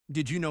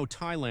Did you know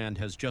Thailand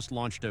has just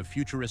launched a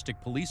futuristic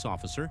police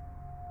officer?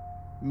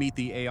 Meet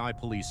the AI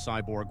Police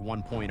Cyborg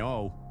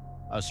 1.0,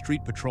 a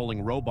street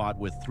patrolling robot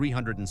with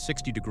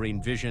 360-degree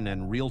vision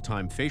and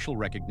real-time facial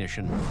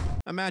recognition.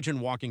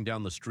 Imagine walking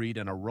down the street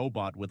and a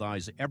robot with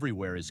eyes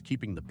everywhere is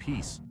keeping the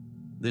peace.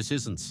 This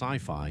isn't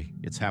sci-fi,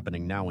 it's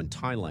happening now in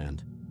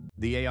Thailand.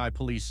 The AI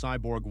Police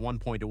Cyborg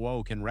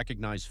 1.0 can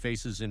recognize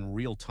faces in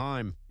real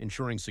time,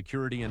 ensuring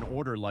security and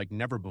order like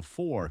never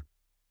before.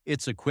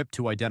 It's equipped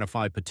to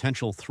identify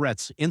potential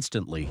threats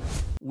instantly.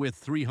 With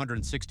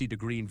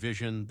 360-degree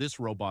vision, this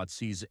robot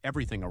sees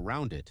everything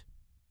around it.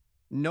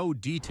 No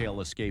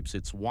detail escapes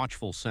its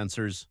watchful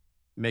sensors,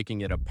 making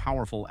it a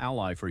powerful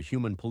ally for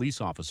human police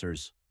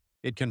officers.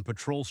 It can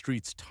patrol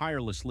streets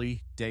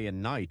tirelessly, day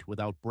and night,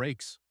 without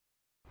breaks.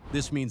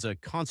 This means a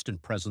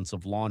constant presence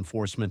of law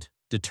enforcement,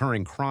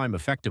 deterring crime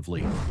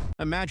effectively.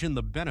 Imagine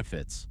the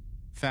benefits: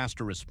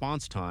 faster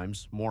response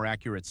times, more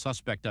accurate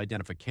suspect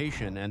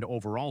identification, and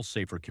overall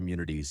safer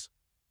communities.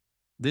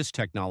 This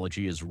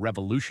technology is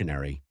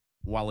revolutionary.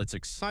 While it's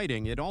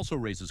exciting, it also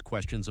raises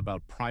questions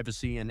about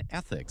privacy and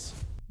ethics.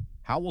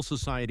 How will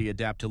society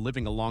adapt to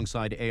living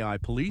alongside AI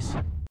police?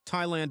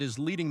 Thailand is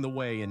leading the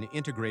way in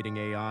integrating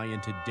AI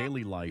into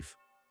daily life.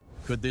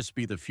 Could this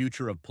be the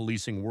future of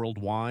policing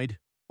worldwide?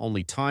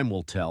 Only time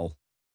will tell.